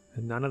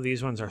 And none of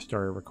these ones are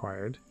story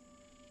required.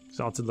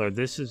 Exalted Lore,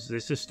 this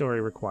is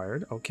story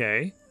required.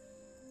 Okay.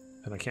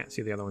 And I can't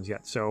see the other ones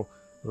yet. So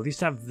at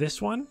least have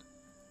this one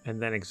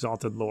and then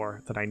Exalted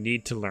Lore that I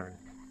need to learn.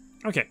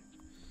 Okay.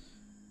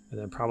 And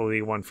then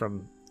probably one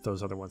from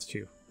those other ones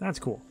too. That's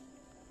cool.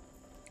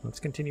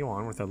 Let's continue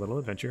on with our little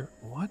adventure.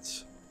 What?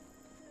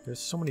 There's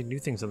so many new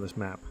things on this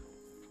map.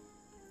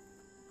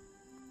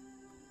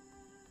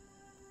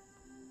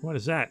 What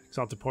is that?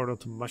 Exalted Portal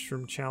to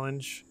Mushroom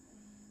Challenge.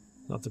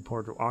 Exalted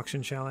Portal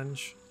Auction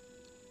Challenge.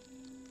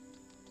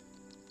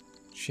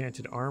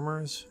 Enchanted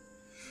Armors.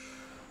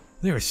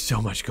 There is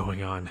so much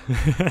going on.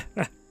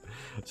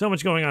 So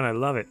much going on. I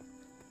love it.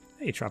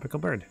 Hey, tropical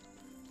bird.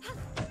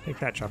 Take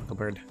that, tropical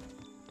bird.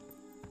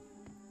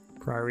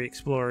 Priory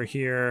Explorer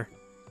here.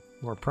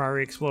 More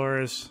Priory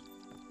Explorers.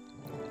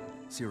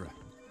 Sierra,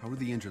 how are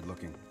the injured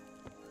looking?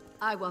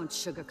 I won't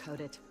sugarcoat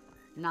it.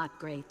 Not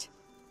great.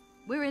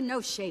 We're in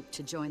no shape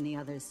to join the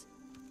others.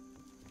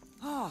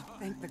 Oh,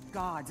 thank the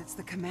gods, it's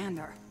the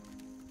commander.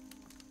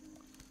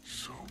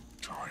 So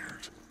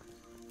tired.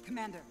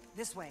 Commander,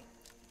 this way.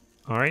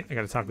 Alright, I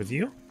gotta talk with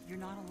you. You're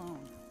not alone.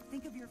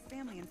 Think of your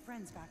family and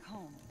friends back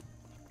home.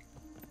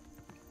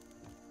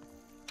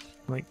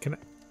 Like, can I...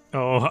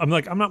 Oh, I'm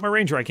not my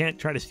ranger. I can't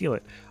try to steal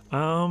it.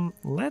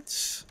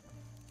 Let's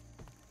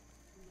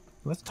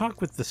talk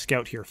with the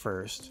scout here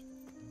first.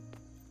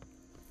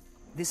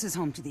 This is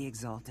home to the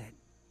Exalted.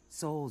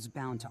 Souls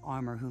bound to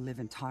armor who live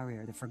in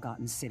Tarir, the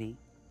Forgotten City,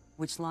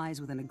 which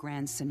lies within a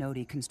grand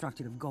cenote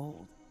constructed of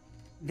gold.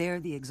 There,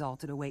 the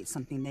Exalted await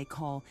something they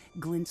call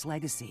Glint's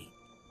Legacy.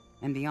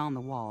 And beyond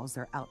the walls,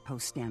 their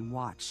outposts stand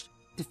watch,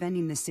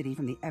 defending the city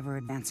from the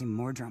ever-advancing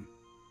Mordrum.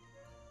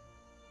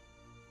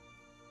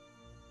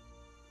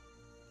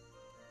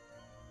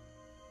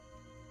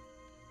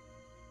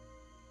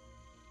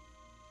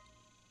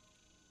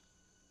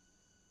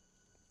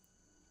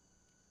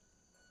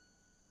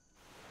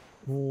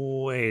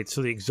 Wait,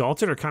 so the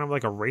Exalted are kind of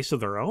like a race of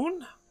their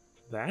own?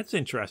 That's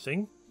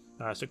interesting.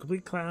 So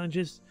complete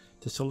challenges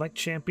to select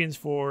champions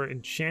for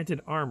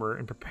enchanted armor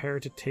and prepare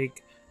to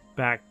take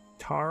back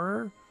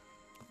Tarir.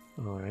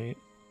 Alright.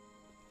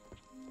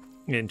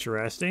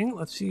 Interesting.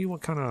 Let's see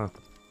what kind of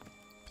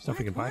stuff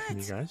we can buy from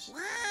you guys.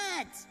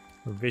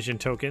 Vision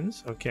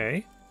tokens.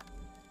 Okay.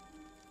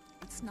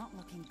 It's not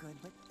looking good,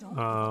 but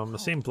don't the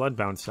same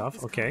bloodbound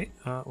stuff. Okay.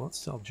 Let's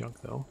sell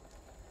junk though.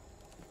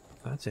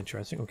 That's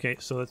interesting. Okay,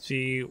 so let's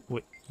see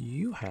what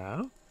you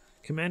have.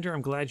 Commander,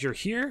 I'm glad you're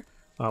here.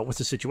 What's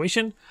the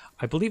situation?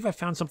 I believe I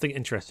found something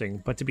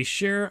interesting, but to be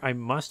sure, I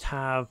must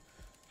have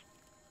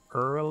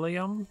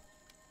Erlium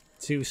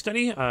to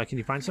study. Can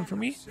you find some for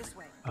me?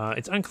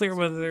 It's unclear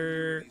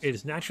whether it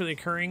is naturally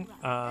occurring,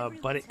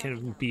 but it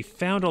can be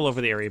found all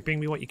over the area. Bring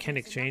me what you can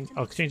exchange.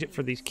 I'll exchange it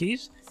for these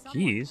keys.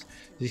 Keys?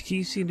 These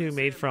keys seem to be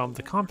made from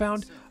the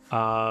compound.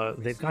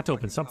 They've got to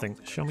open something.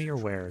 Show me your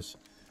wares.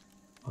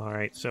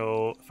 Alright,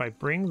 so if I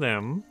bring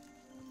them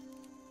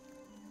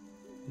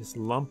this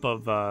lump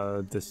of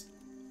this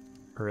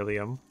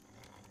Erlium,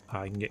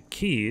 I can get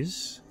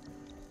keys.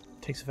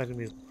 Takes effect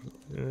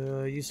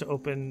used to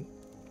open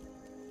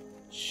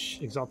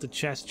exalted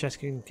chest. Chest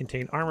can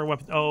contain armor,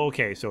 weapons. Oh,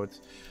 okay, so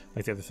it's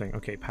like the other thing.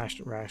 Okay,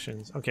 past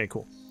rations. Okay,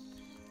 cool.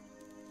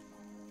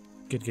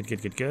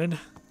 Good.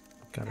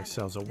 Got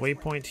ourselves a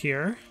waypoint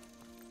here.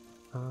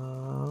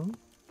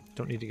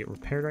 Don't need to get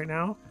repaired right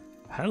now.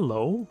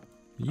 Hello.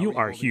 You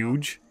are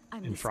huge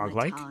and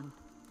frog-like.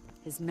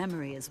 His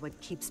memory is what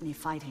keeps me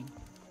fighting.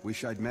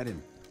 Wish I'd met him.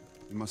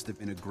 He must have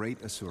been a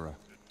great Asura.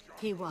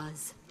 He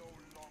was.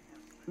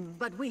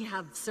 But we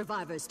have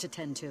survivors to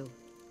tend to.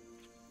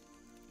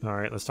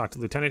 Alright, let's talk to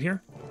Lieutenant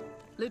here.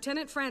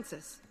 Lieutenant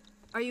Francis,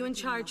 are you in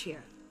charge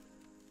here?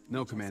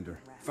 No, Commander.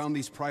 Found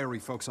these Priory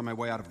folks on my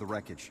way out of the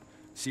wreckage.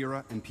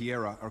 Sierra and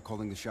Piera are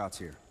calling the shots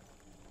here.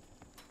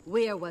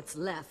 We are what's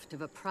left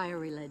of a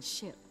Priory-led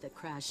ship that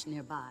crashed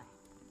nearby.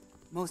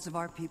 Most of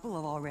our people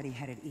have already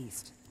headed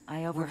east.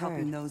 I overheard. We're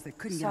helping those that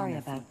couldn't Sorry get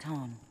on their about feet.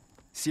 Tom.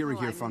 Sierra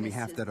here I found me miss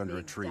half his dead under a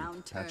big tree.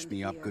 Patched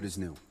me up good as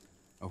new.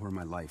 Owe her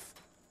my life.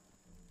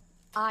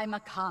 I'm a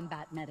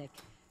combat medic.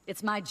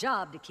 It's my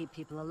job to keep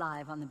people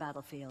alive on the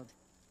battlefield.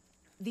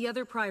 The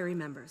other Priory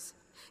members.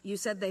 You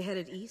said they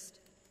headed east?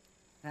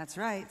 That's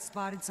right.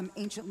 Spotted some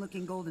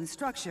ancient-looking golden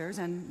structures,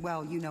 and,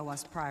 well, you know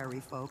us Priory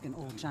folk and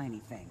old shiny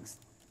things.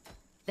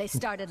 They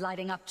started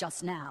lighting up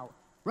just now,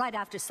 right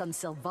after some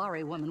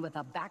Silvari woman with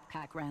a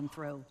backpack ran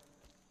through.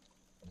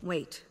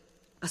 Wait,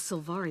 a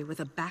Silvari with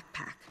a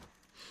backpack?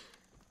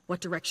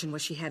 What direction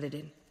was she headed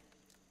in?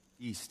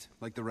 East,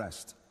 like the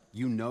rest.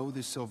 You know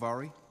this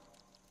Silvari?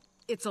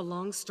 It's a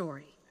long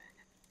story.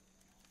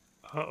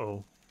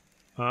 Uh-oh.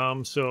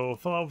 So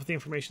follow up with the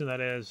information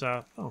that is,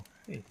 oh,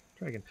 hey,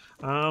 dragon.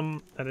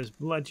 That has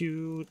led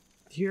you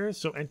here,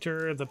 so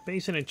enter the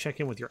basin and check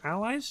in with your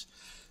allies.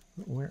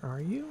 Where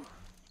are you?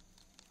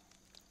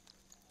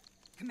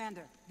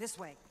 Commander, this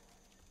way.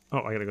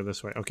 Oh, I gotta go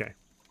this way. Okay.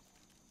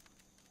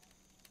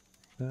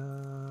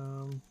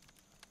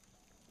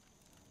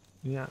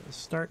 Yeah,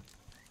 start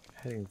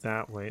heading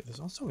that way. There's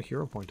also a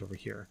hero point over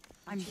here.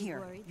 I'm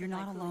here. You're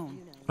not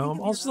alone.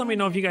 Also, let me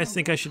know if you guys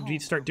think I should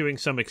start doing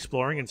some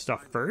exploring and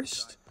stuff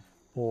first,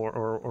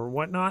 or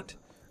whatnot,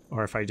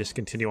 or if I just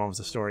continue on with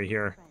the story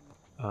here.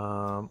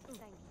 I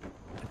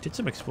did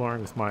some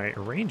exploring with my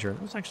ranger.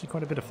 It was actually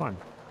quite a bit of fun.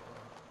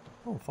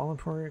 Oh, Fallen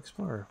Prairie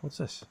Explorer. What's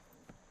this?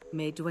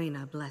 May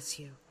Duena bless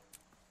you.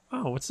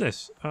 Oh, what's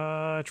this?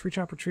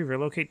 Treetop Retriever.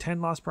 Locate 10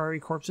 lost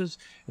Priory corpses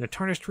in a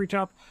tarnished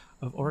treetop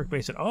of Auric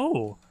Basin.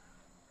 Oh!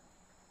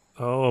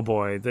 Oh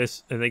boy,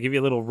 this, and they give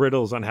you little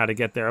riddles on how to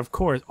get there. Of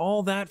course,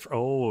 all that for,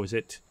 oh, is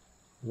it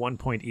 1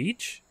 point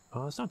each?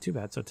 Oh, it's not too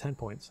bad, so 10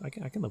 points. I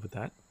can live with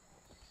that.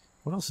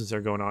 What else is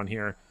there going on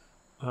here?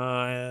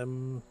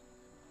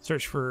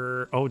 Search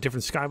for,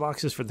 different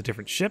skyboxes for the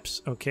different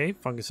ships. Okay,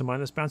 fungus and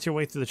minus. Bounce your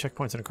way through the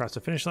checkpoints and across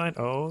the finish line.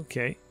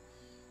 Okay.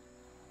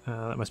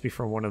 That must be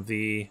from one of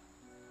the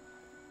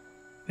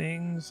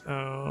things.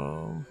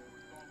 Oh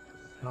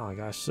my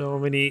gosh, so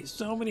many.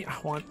 I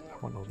want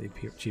all the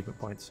achievement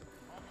points.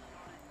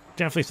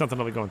 Definitely something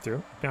I'll be going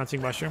through.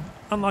 Bouncing mushroom.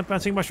 Unlock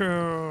bouncing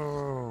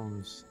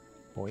mushrooms.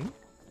 Boing.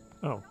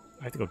 Oh,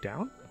 I have to go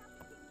down?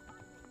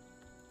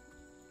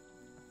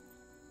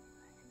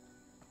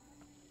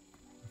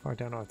 How far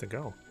down do I have to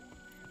go?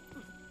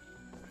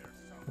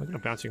 Look at a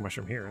bouncing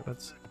mushroom here.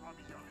 Let's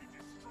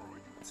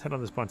head on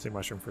this bouncing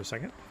mushroom for a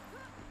second.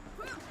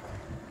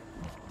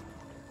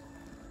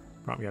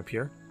 Brought me up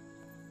here.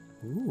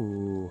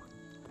 Ooh.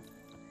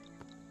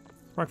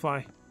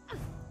 Sparkfly.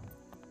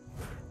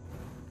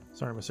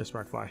 Sorry, Mr.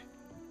 Sparkfly.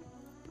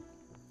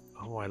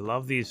 Oh, I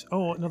love these.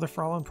 Oh, another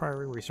Fallen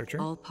Priory Researcher.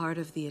 All part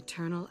of the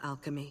eternal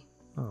alchemy.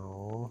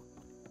 Oh.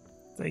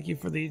 Thank you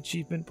for the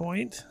achievement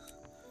point.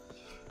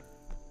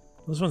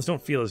 Those ones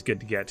don't feel as good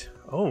to get.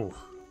 Oh.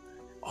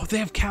 Oh, they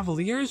have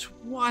Cavaliers?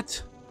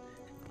 What?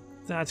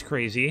 That's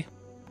crazy.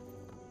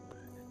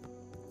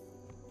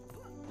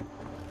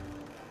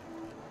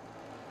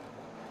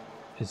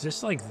 Is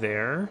this like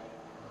their...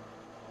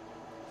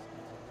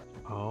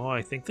 Oh,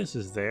 I think this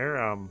is their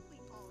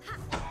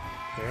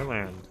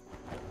land.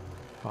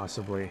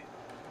 Possibly.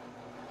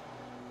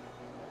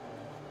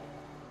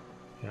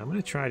 Yeah, I'm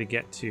gonna try to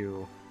get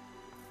to...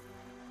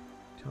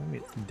 Telling me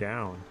it's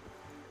down.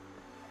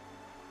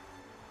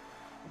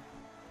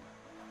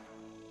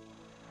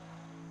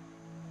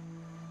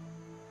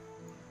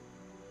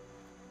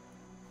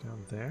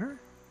 Down there?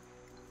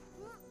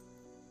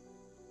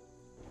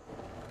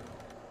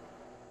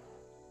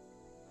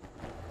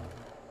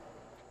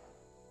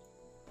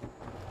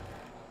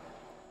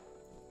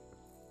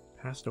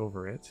 Passed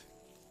over it.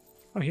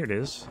 Oh, here it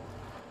is.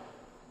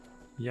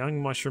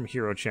 Young Mushroom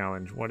Hero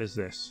Challenge. What is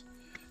this?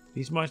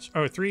 These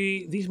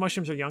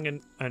mushrooms are young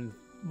and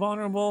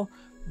vulnerable.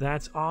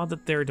 That's odd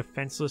that they're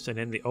defenseless and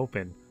in the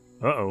open.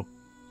 Uh-oh.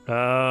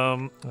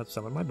 Let's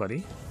summon my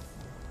buddy.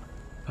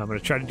 I'm gonna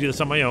try to do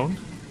this on my own.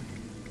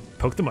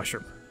 Poke the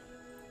mushroom.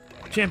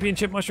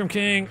 Championship Mushroom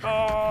King.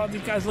 Oh,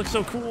 these guys look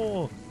so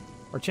cool.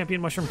 Or Champion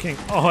Mushroom King.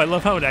 Oh, I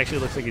love how it actually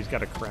looks like he's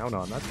got a crown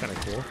on. That's kind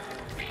of cool.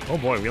 Oh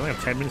boy, we only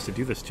have 10 minutes to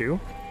do this too.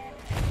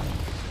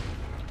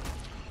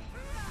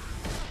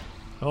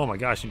 Oh my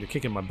gosh, and you're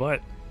kicking my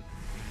butt.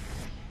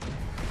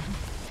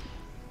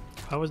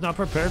 I was not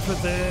prepared for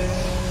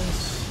this.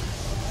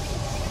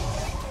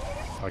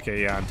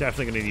 Okay, yeah, I'm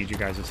definitely going to need you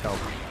guys' help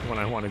when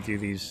I want to do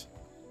these.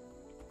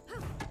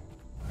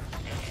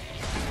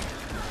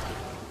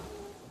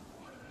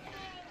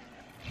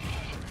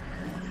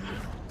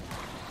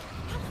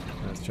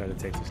 Let's try to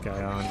take this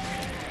guy on.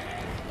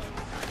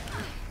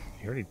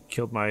 He already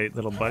killed my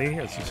little buddy.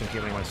 Let's do some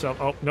healing myself.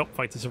 Oh, nope,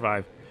 fight to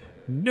survive.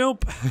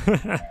 Nope.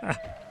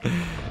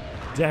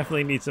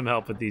 Definitely need some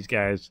help with these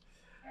guys.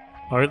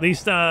 Or at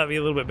least be a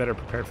little bit better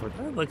prepared for it.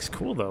 That looks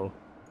cool, though.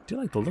 I do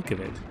like the look of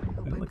it.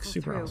 It looks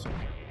super awesome.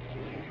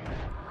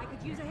 I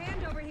could use a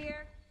hand over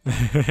here.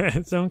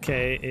 It's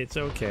okay. It's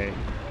okay.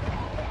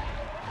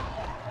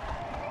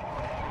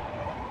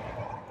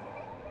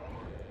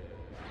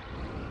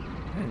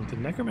 Man, the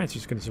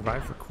Necromancer's going to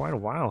survive for quite a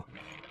while.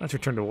 Let's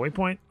return to a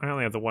waypoint. I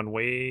only have the one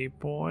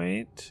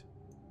waypoint.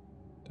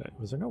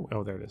 Was there no...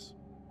 Oh, there it is.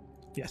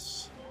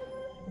 Yes.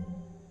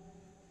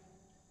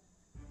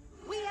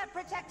 We have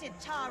protected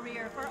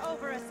Tarir for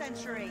over a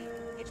century.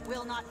 It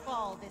will not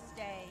fall this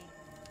day.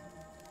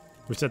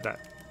 Who said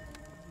that?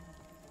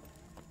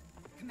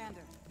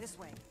 Commander, this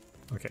way.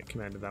 Okay,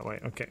 Commander that way.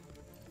 Okay.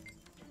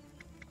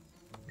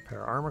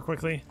 Repair our armor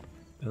quickly.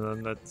 And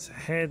then let's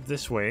head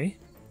this way.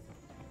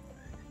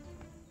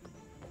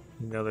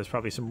 You know, there's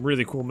probably some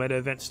really cool meta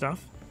event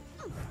stuff.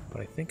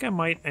 But I think I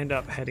might end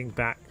up heading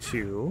back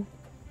to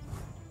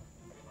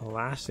the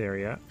last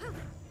area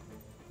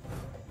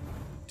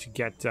to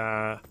get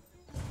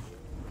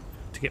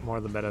more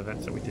of the meta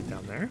events that we did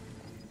down there.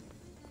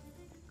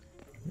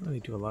 I didn't really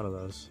do a lot of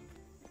those.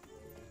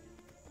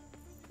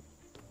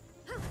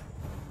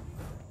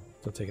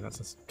 Still taking out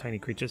some tiny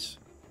creatures.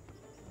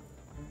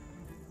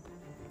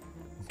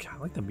 Okay, I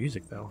like the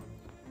music though.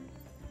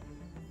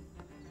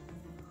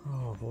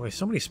 Oh boy,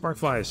 so many spark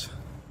flies.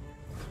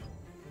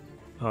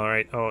 All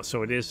right. Oh,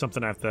 so it is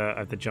something I have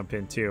to jump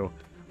into.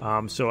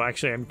 So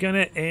actually, I'm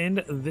gonna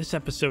end this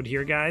episode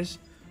here, guys.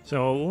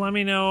 So let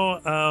me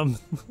know.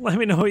 Let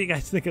me know what you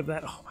guys think of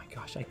that. Oh my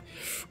gosh,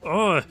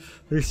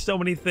 there's so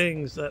many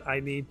things that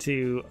I need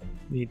to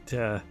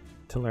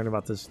learn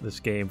about this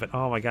game. But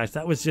oh my gosh,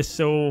 that was just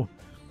so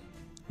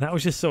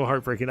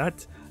heartbreaking.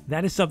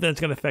 That is something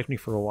that's gonna affect me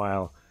for a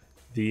while.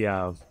 The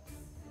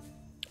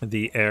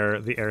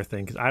air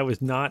thing, because I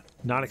was not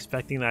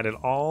expecting that at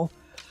all.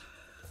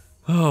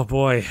 Oh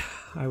boy,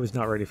 I was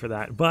not ready for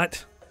that.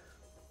 But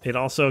it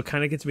also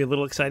kind of gets me a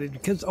little excited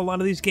because a lot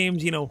of these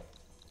games, you know,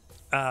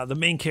 the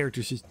main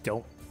characters just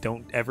don't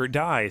ever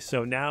die.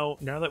 So now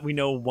that we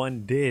know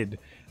one did,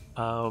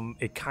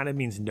 it kind of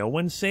means no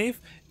one's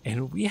safe.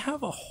 and we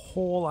have a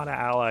whole lot of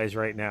allies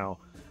right now.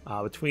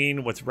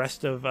 Between what's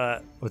left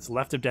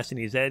of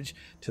Destiny's Edge,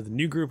 to the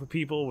new group of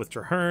people with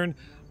Traherne,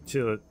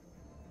 to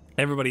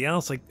everybody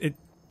else, like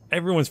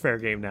everyone's fair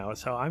game now.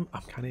 So I'm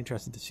kind of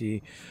interested to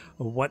see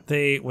what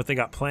they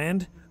got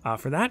planned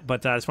for that.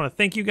 But I just want to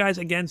thank you guys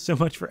again so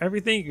much for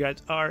everything. You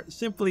guys are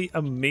simply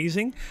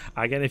amazing.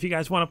 Again, if you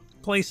guys want to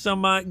play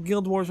some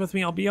Guild Wars with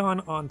me, I'll be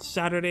on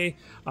Saturday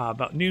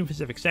about noon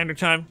Pacific Standard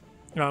Time.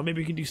 Maybe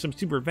we can do some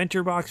Super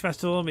Adventure Box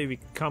Festival. Maybe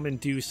come and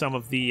do some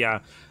of the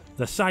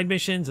side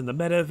missions and the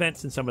meta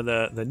events and some of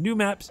the new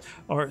maps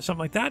or something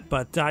like that.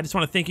 But I just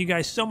want to thank you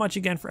guys so much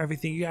again for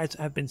everything. You guys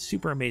have been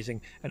super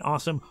amazing and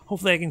awesome.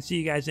 Hopefully I can see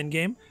you guys in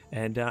game.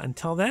 And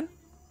until then,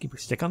 keep your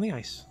stick on the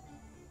ice.